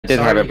did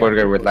have a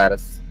burger with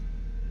lettuce.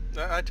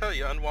 I tell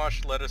you,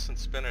 unwashed lettuce and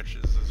spinach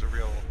is a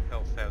real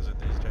health hazard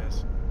these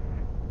days.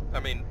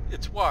 I mean,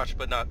 it's washed,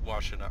 but not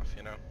washed enough,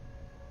 you know?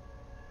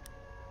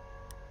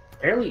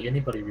 Barely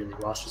anybody really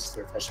washes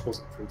their vegetables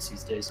and fruits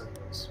these days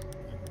anyways.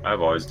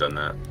 I've always done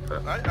that.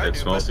 But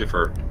it's mostly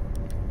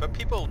but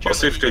people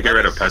mostly to get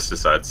rid of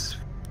pesticides.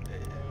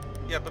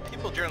 Yeah, but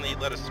people generally eat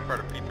lettuce as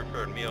part of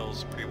pre-prepared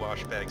meals,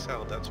 pre-washed bag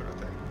salad, that sort of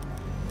thing.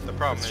 The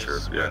problem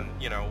is when,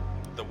 you know,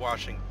 the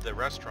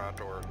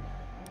restaurant or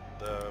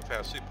the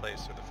fast food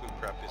place or the food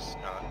prep is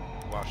not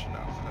washed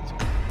enough. That's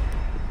all.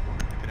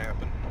 It can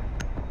happen.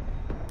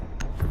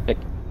 Hey.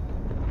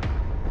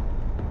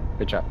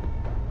 Good job.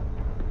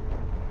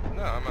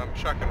 No, I'm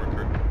shotgun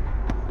recruit.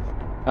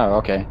 Oh,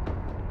 okay.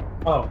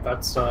 Oh,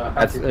 that's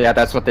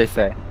that's what they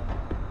say.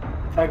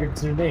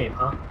 Haggard's new name,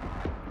 huh?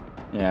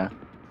 Yeah.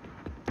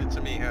 It's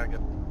a me,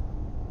 Haggard.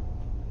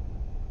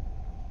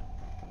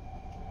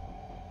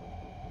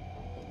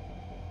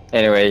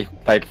 Anyway,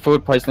 like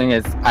food poisoning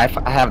is, I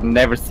have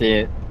never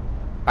seen,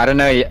 I don't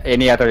know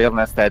any other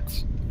illness that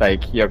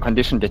like your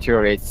condition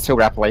deteriorates so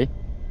rapidly.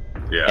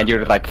 Yeah. And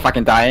you're like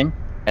fucking dying,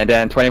 and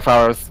then 24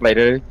 hours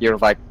later you're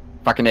like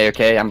fucking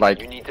A-okay. I'm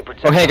like,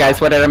 oh hey guys,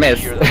 what did I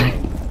miss?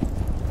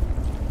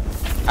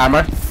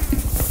 Armor?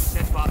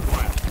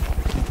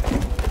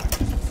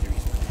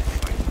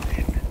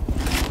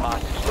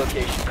 Hostage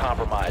location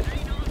compromised.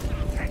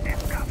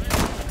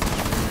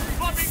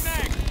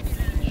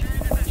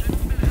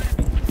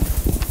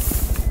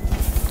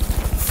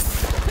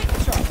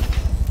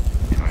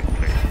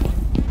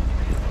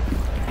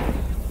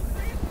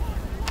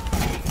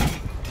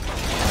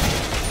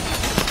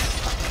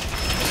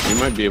 You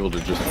might be able to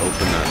just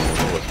open that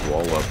lowest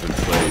wall up and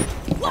play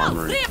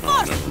armor.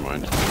 Oh, never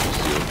mind. Do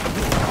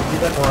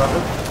that more of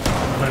it.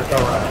 I'm gonna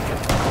throw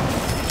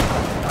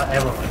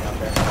ammo out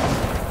there.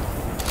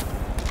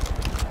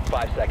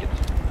 5 seconds.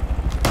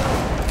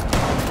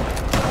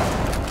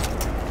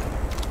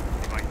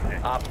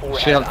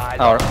 Shield.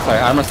 Oh, sorry,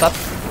 armor's up.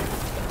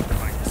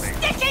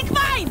 Sticking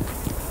mine!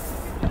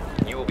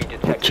 You will be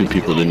detected. 2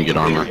 people didn't get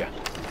armor.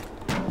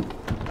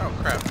 Oh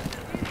crap.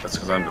 That's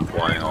because I'm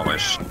deploying all my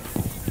shit.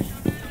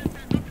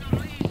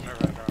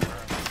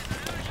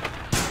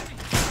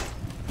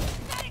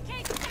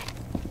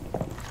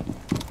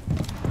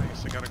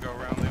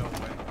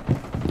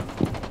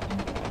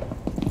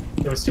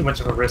 It was too much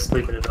of a risk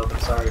leaving it open,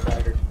 sorry,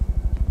 Haggard.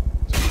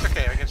 It's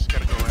okay, I just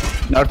gotta go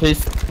around.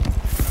 Northeast.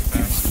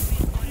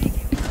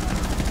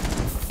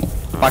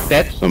 Fuck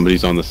that.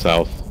 Somebody's on the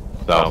south.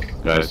 South,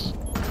 guys.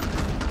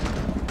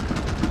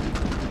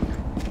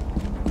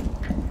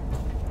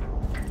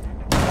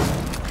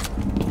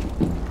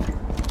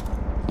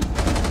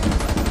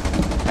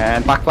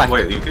 And back left.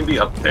 Wait, you can be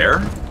up there?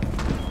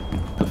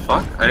 The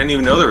fuck? I didn't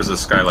even know there was a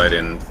skylight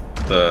in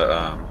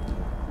the,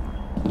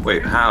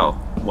 Wait, how?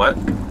 What?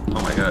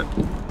 Oh my god.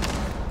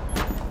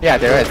 Yeah,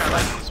 there is.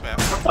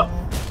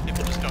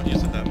 People just don't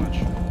use it that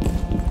much.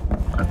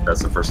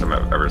 That's the first time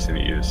I've ever seen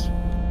it used.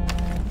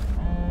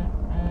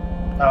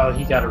 Oh,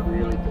 he got a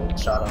really good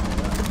shot on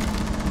that.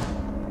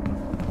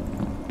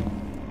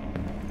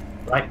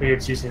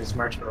 Blackbeard's using his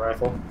marksman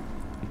rifle.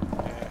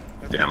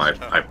 Damn, I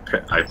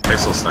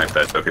pixel sniped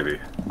that Dokkaebi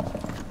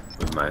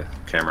with my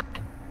camera.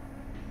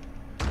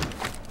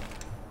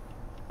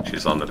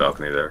 She's on the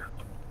balcony there.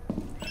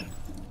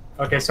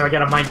 Okay, so I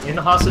got a mine in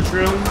the hostage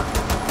room.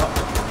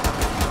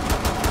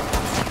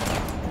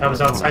 That was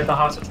outside the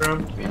hostage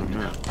room.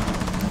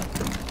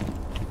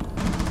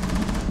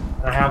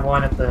 I have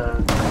one at the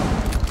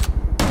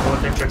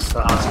north entrance to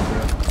the hostage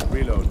room.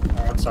 Reload.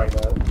 Or, I'm sorry,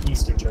 the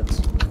east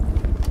entrance.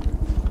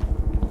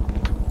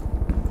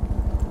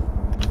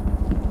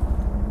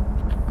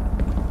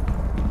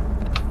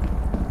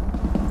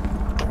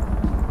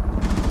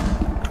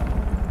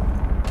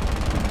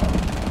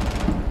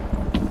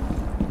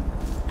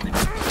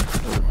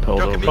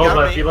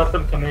 Boba, if you let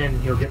them come in,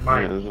 he'll get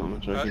mine.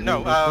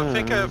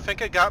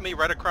 Finka got me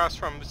right across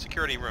from the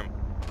security room.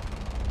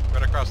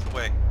 Right across the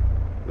way.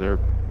 They're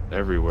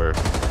everywhere.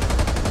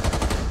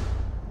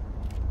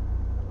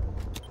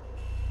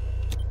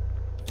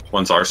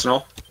 One's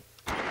Arsenal.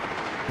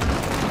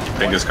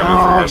 Finka's coming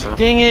from Arsenal.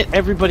 Dang it!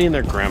 Everybody and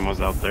their grandma's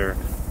out there.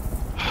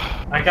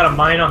 I got a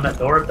mine on that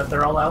door that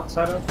they're all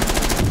outside of.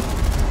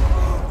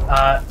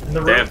 In the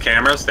room. They have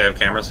cameras. They have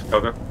cameras.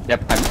 Coco.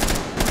 Yep.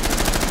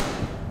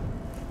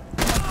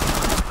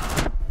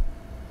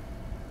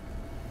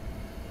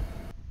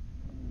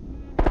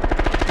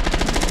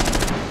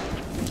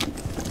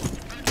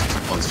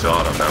 Still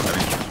out on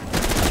balcony.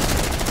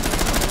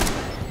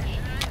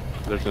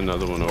 There's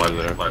another one over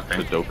there.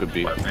 The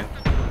Dokkaebi.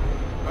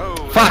 Oh,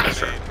 fuck!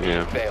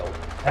 Yeah.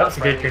 That was a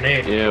good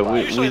grenade. Yeah,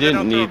 we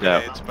didn't need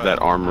that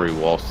armory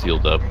wall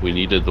sealed up. We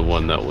needed the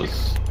one that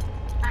was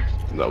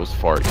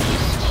far east.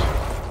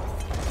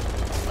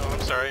 Oh,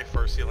 I'm sorry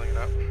for sealing it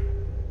up.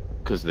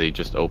 Because they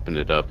just opened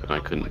it up and I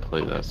couldn't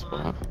play that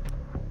spot.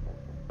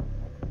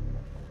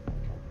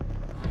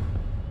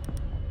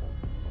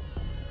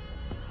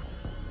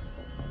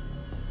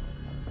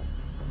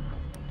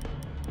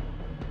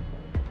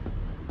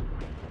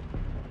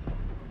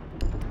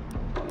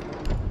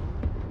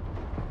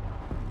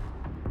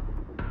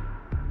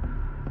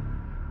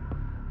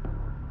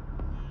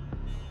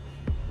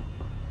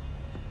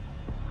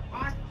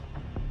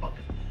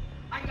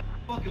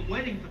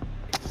 What's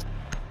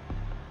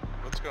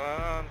going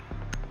on?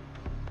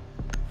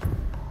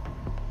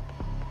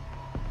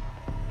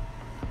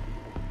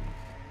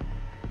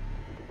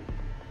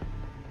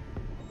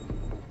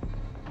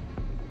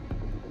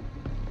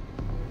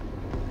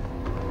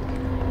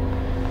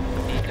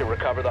 Need to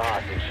recover the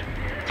hostage.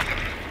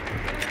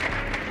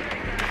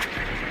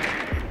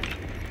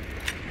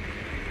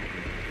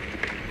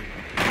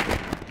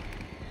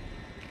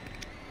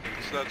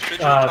 So that's Vigil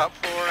top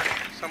floor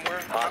somewhere?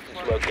 Top Hostage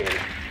floor? located.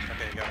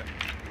 Okay, got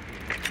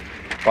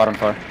it. Bottom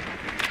floor.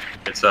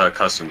 It's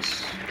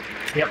customs,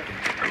 Yep.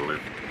 I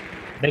believe.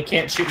 They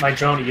can't shoot my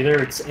drone either.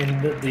 It's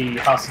in the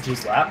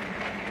hostage's lap.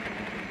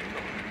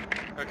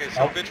 Okay,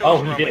 so Vigil's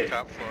oh, he roaming did.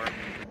 top floor.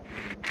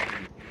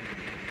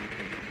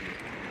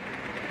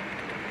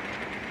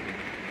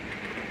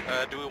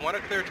 Do we want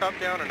to clear top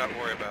down or not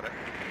worry about it?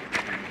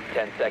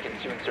 10 seconds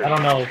to insertion. I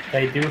don't know.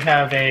 They do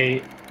have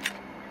a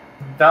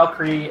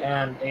Valkyrie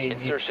and a...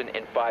 Insertion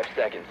in 5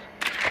 seconds.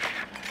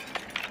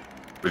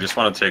 We just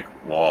want to take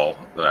wall,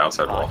 the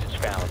outside wall, Hostage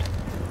found.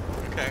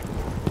 Okay.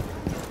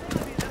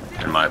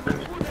 in my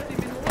opinion.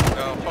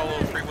 Follow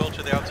free will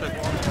to the outside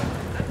wall.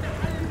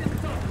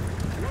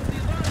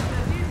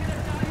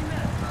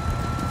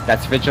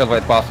 That's Vigil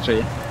with boss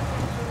tree.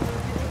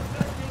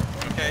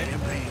 Okay.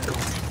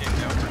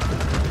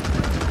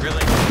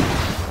 Really?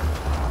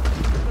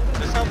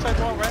 This outside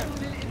wall, right?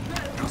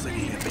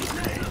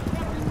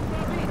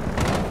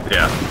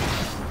 Yeah.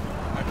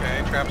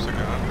 Okay, traps are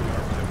gone.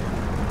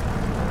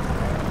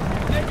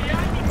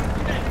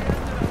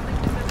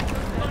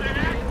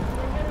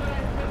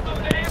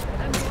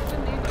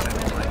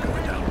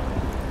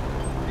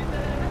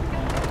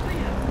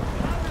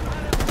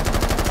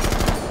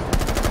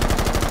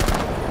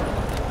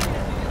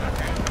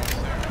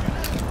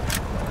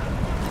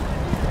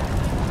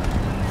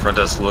 Front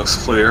desk looks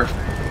clear.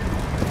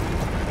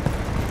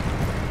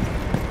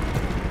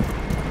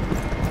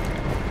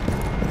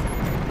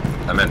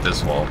 I meant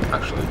this wall,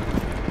 actually.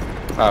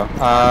 Oh,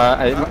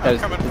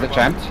 is it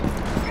jammed?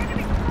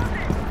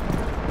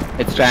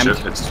 It's jammed.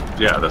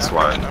 Yeah, that's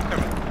why. I'm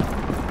coming.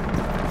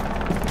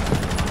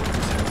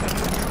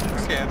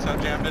 Okay, it's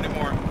not jammed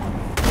anymore.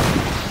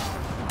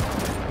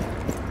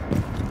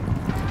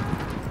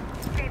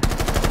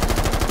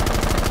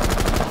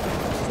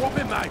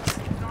 Swapping mags.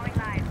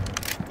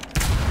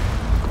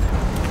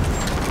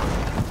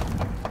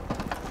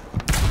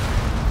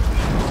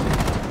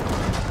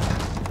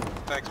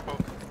 Thanks, Poke.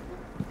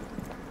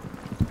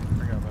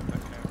 Forgot about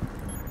that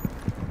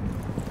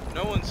camp.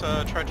 No one's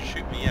tried to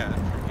shoot me yet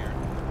from here.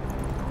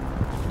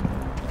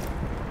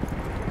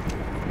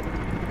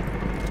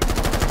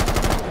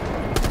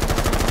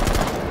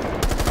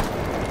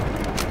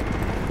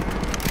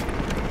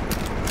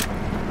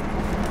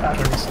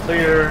 Pattern's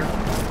clear.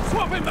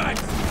 Swapping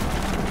mags.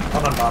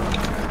 Hold on,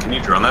 bottom. Can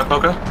you drone that,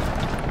 Poka?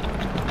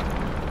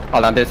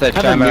 Hold on, there's a I have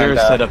a Chimera mirror and,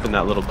 set up in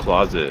that little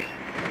closet.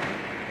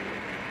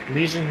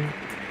 Legion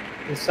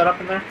is set up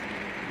in there?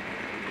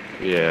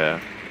 Yeah.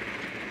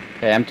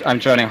 Okay, I'm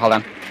joining, hold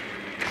on.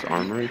 Is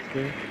armory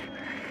clear?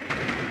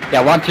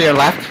 Yeah, one to your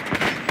left.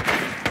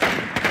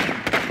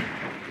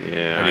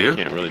 Yeah, Are you? I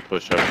can't really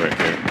push up right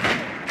here.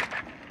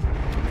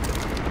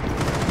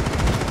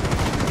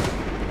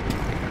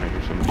 I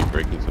hear somebody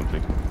breaking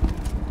something.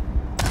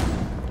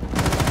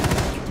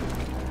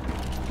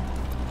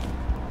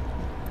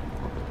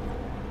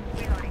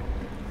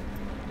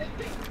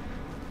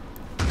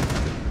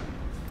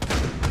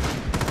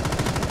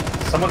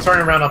 Someone's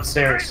running around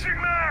upstairs.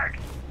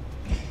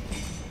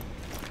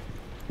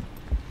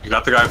 You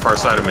got the guy far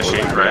side of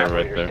machine, right?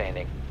 Right You're there.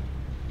 standing.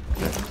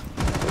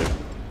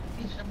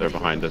 They're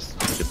behind us.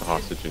 Get the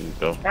hostage and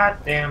go.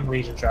 Goddamn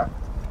Legion trap.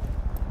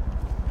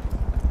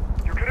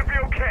 You're gonna be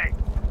okay.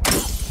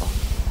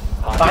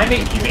 Behind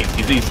me!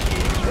 These.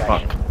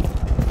 Fuck.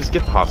 Just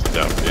get the hostage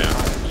out. Yeah.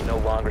 Hostage no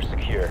longer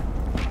secure.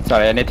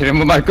 Sorry, I need to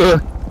remove my gun.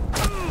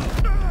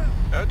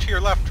 To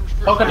your left.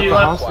 Poke to your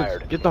left.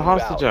 Acquired. Get the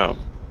hostage out.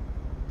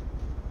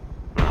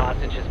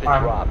 Hostage has been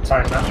dropped.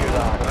 Sorry, man. Secure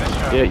the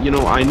hostage. Yeah, you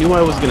know, I knew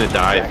I was gonna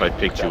die if I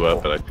picked you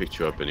up, but I picked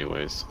you up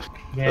anyways.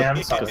 Yeah,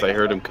 I'm sorry. Because I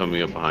heard him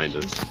coming up behind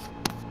us.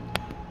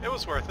 It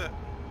was worth it.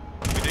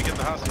 We did get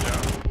the hostage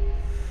out.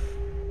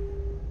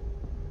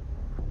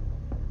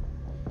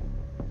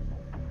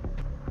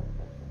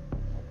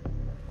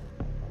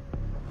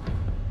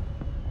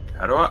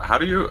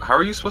 How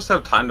are you supposed to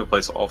have time to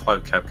place all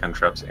 5 Kapkan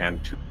traps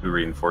and 2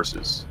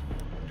 reinforces?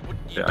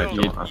 You, Yeah,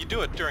 you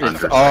do it during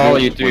It's the all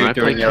you When do I play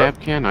during your...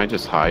 Kapkan, I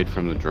just hide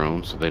from the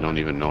drone so they don't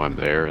even know I'm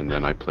there, and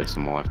then I place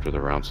them all after the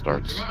round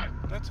starts.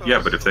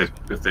 Yeah, but if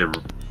they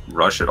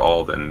rush it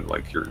all, then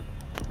like you're.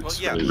 Well,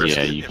 It's yeah, really Yeah,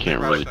 risky. you If they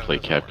can't rush really them, play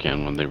that's all.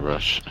 Kapkan when they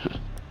rush.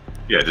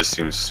 Yeah, it just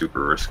seems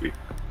super risky.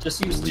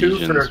 Just use 2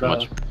 for Legion's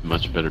the...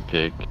 much better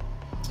pick.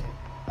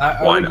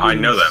 Well, I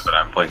know that, but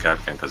I'm playing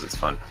Kapkan because it's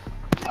fun.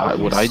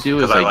 What I do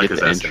is 'Cause I I like get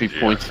the his entry SMG,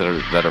 points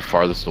that are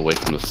farthest away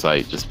from the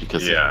site, just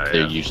because Yeah,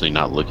 they're yeah. usually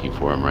not looking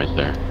for them right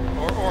there.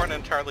 Or an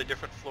entirely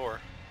different floor.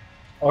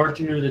 Or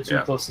do the 2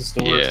 Yeah. closest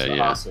doors Yeah, to the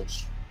yeah.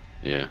 hostage.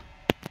 Yeah.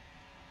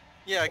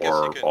 Yeah, I guess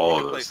or you could, all you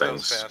of could those place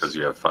things, fast. because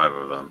you have 5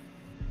 of them.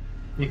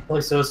 You can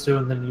place those 2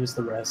 and then use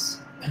the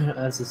rest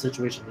as the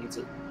situation needs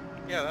it.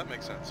 Yeah, that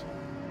makes sense.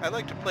 I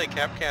like to play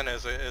Capcan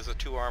as a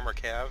 2 armor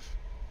cav.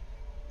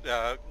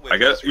 I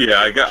guess,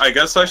 yeah, I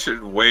guess I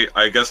should wait.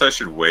 I guess I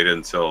should wait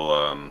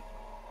until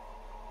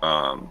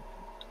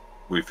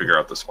we figure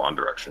out the spawn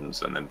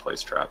directions and then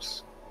place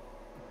traps.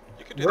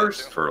 You could do that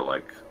too. For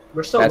like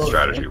We're still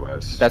strategy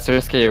wise. That's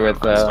risky with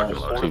fine.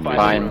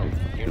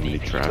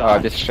 Oh,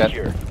 this shit.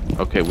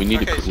 Okay, we need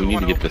to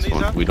get this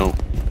one. Up? We don't.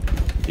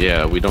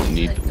 Yeah, we don't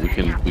need. We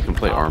can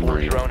play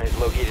armory. Drone has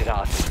located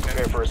hostage.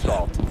 Prepare for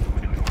assault.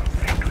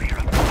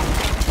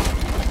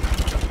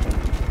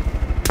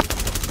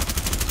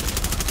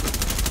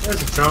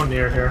 There's a drone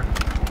near here.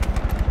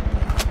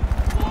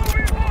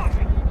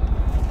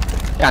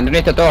 Yeah,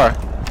 underneath the door.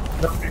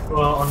 No,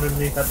 well,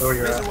 underneath that door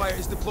you're at. Reservoir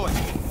is deployed.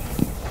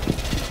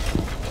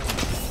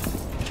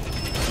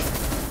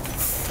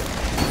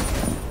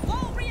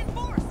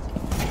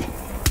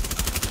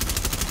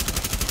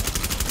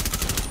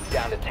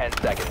 Down to 10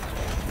 seconds.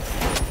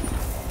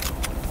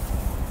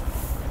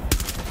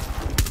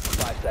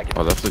 5 seconds.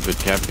 Oh, that's a good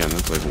Capcan.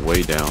 That's like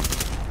way down.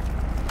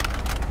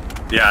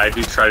 Yeah, I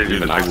do try to do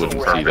Even the I pixel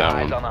wouldn't perfect. see that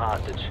Eyes one. on the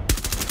hostage.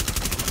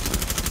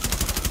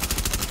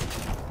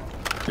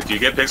 If you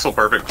get pixel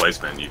perfect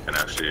placement, you can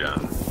actually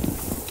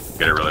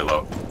get it really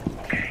low.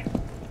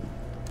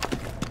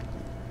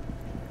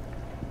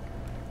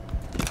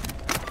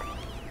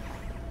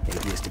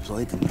 AD is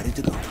deployed and ready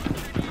to go.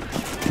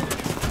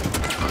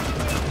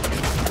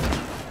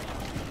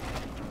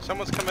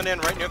 Someone's coming in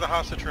right near the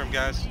hostage room,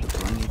 guys.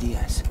 Deploying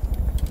ADS.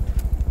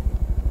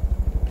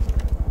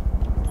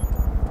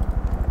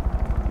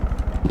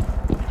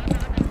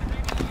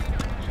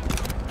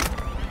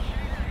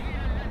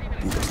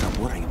 You can stop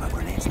worrying about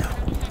grenades now.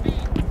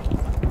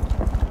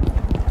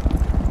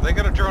 They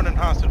got a drone in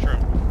hostage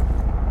room.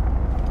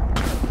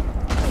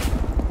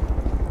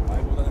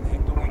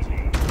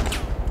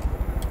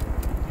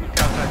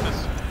 Contact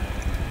us.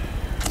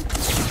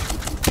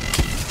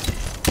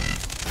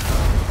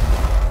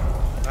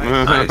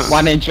 Nice.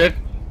 One injured.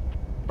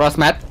 Cross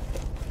mat.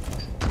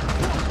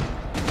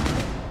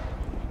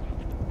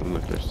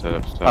 Look, they're set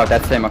up. Oh,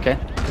 that's him. Okay.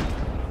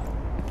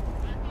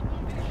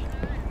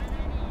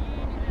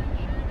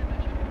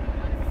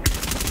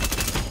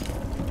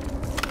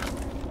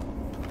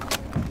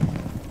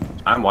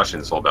 I'm watching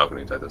this whole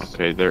balcony, Titus.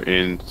 Okay, they're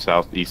in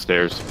southeast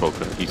stairs,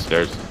 Boca, east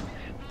stairs.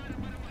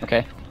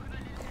 Okay.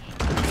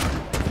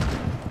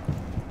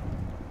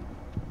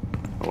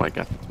 Oh, I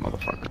got this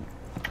motherfucker.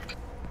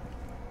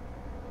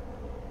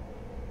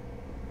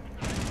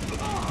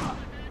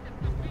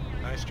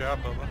 Nice job,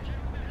 Bubba.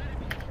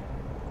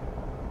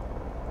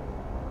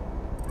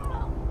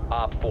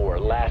 Op 4,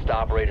 last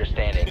operator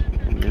standing.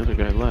 And the other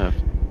guy left.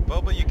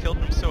 Boba, you killed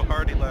him so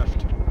hard he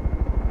left.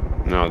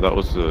 No, that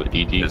was the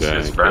ED guy.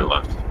 His friend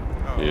left.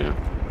 Oh. Yeah.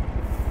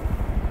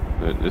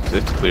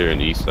 It's clear in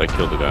east. I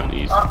killed the guy in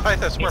east.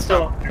 Titus, we're He's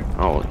still.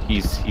 Oh,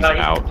 he's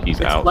out. He's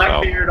it's out.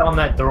 Blackbeard on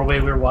that doorway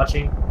we were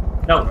watching.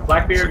 No,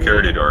 Blackbeard.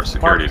 Security door.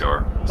 Security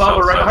door. Bubba,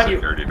 South right side behind you.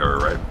 security door,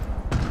 right?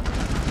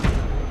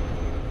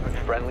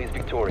 Friendly's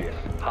victorious.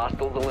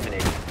 Hostiles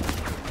eliminated.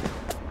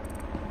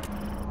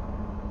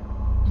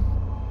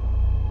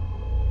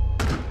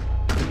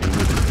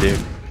 With his dick.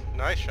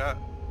 Nice shot.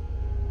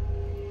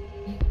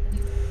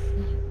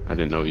 I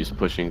didn't know he was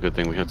pushing. Good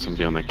thing we had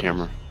somebody on that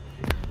camera.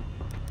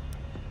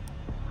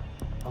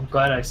 I'm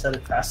glad I said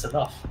it fast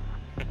enough.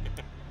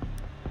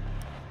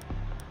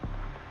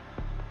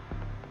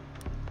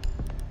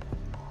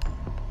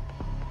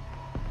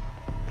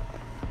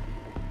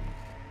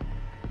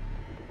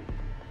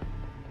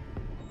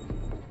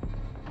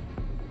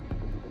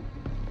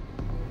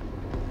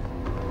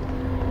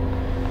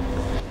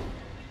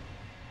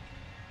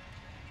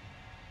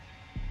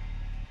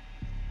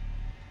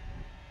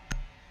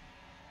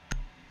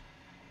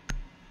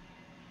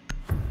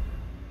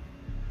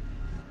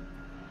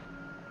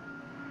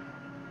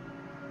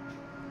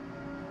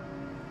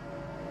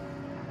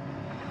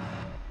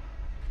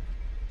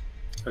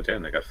 Oh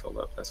damn, they got filled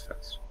up. That's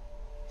fast.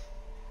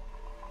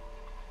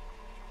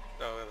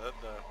 Oh,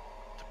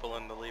 to pull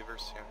in the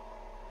levers, yeah.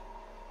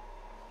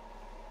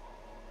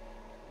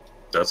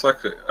 That's like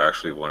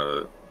actually one of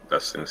the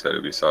best things that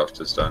Ubisoft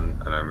has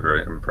done, and I'm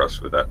very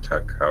impressed with that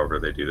tech. However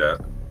they do that.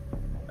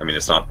 I mean,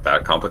 it's not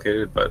that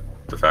complicated, but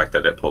the fact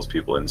that it pulls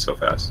people in so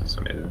fast is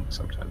amazing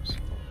sometimes.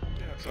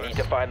 Yeah, so You need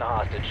to find the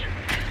hostage.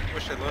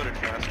 wish I loaded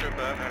faster,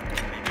 but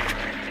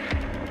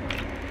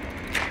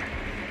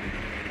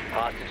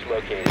Hostage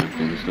located.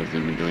 This stuff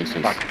they've been doing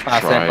since Same place.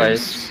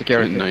 Tribes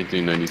Security. in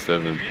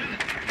 1997.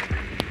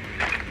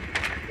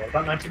 What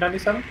about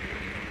 1997?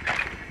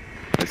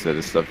 I said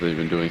it's stuff they've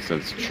been doing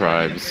since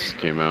Tribes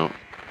came out.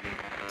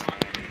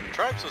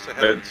 Tribes was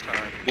ahead of its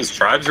time. Does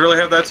Tribes really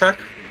have that tech?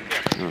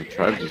 Oh,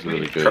 Tribes is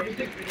really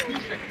good.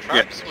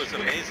 Tribes was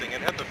amazing. It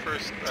had the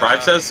first.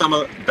 Tribes has some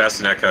of the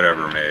best netcode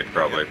ever made,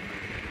 probably.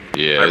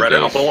 Yeah, I read it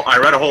a does.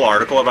 whole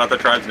article about the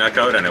Tribes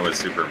netcode, and it was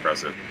super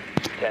impressive.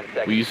 10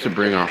 seconds. We used to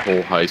bring our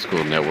whole high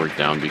school network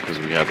down because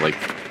we had like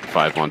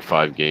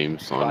 5-on-5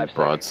 games on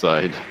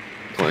broadside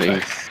playing.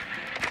 Nice.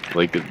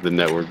 Like the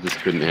network just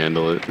couldn't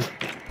handle it.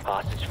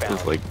 Hostage It's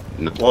found. like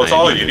Well, it's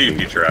all you 90, need,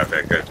 Future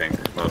Epic, I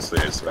think, mostly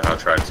is how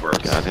Tribes works.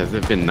 God, has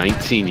it been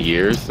 19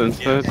 years since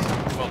Yes.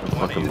 that? Well,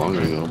 Fucking 20. long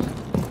ago.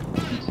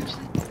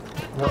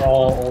 We're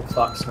all old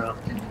fucks now.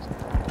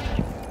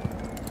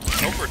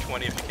 Over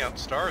 20 if you count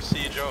Star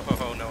Siege. Oh ho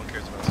ho, no one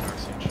cares about Star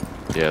Siege.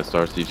 Yeah,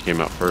 Star Siege came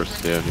out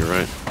first. Yeah, you're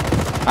right.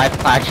 I've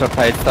actually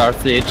played Star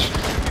Siege.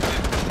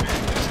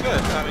 It's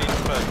good, I mean,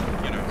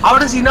 but, you know, How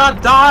does he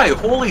not die?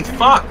 Holy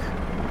fuck!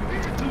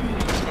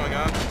 what's going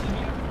on?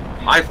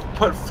 I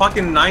put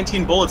fucking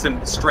 19 bullets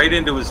in straight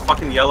into his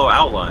fucking yellow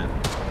outline.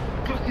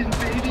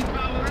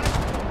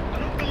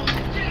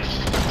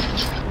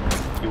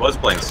 He was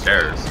playing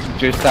stairs.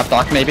 Juice stuff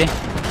dock maybe?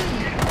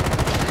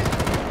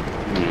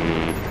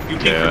 You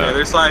peek from the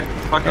other side,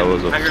 fucking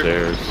Ella's Haggard.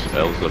 upstairs.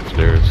 Ella's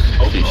upstairs.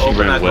 She Open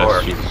ran that door.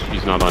 west.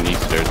 She's not on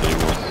east stairs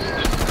anymore.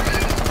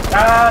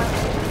 God!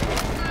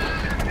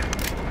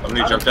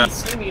 Somebody How jumped did out. he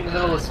see me in the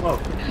middle of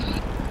smoke?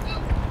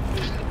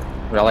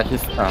 Really?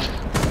 He's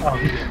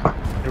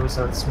Oh, there was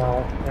a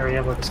small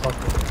area where the smoke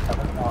was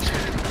coming.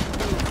 Awesome.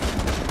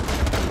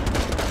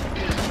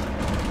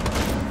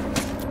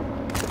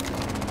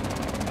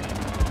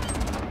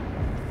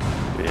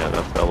 Yeah,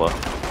 that's Ella.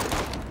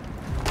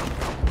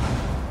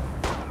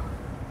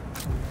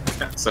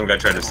 Some guy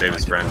tried to save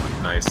his friend.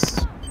 Nice.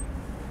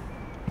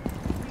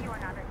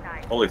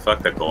 Holy fuck,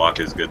 that Glock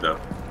is good though.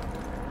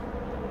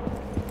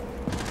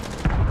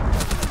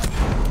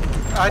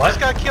 I What? just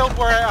got killed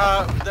where,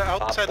 the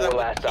outside Op 4 that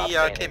last stop he,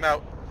 standing. came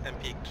out and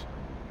peeked.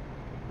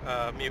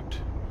 Mute.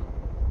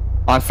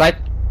 on site.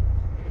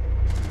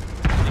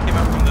 He came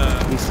out from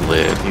the... He's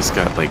lit. He's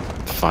got like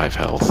 5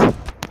 health.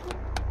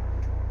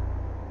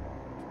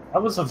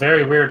 That was a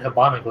very weird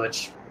Hibana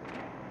glitch.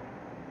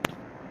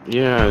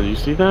 Yeah, you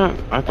see that?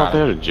 I thought they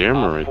had a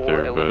jammer Op right 4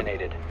 there, but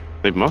eliminated.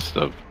 they must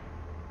have.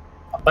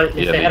 But if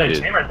Yeah, they had they a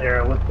did. jammer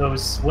there,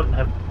 those wouldn't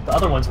have. The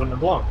other ones wouldn't have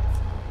blown.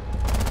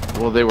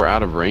 Well, they were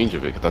out of range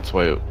of it. That's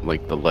why,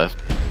 like, the left,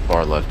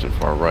 far left, and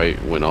far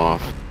right went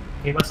off.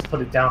 He must have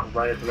put it down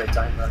right at the right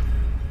time then.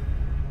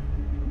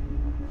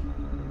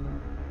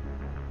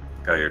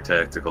 Got your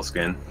tactical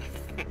skin.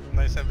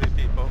 Nice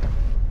MVP, Bo.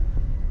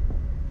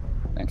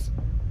 Thanks.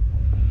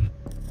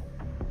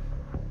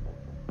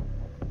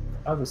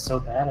 I was so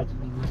bad I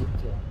didn't even get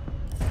a kill.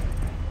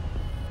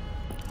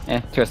 Yeah,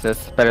 2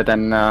 assists. Better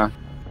than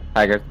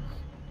Haggard.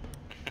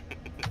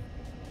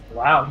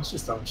 Wow, he's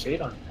just throwing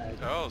shade on you guys.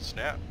 Oh,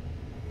 snap.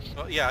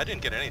 Well, yeah, I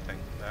didn't get anything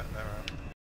that round.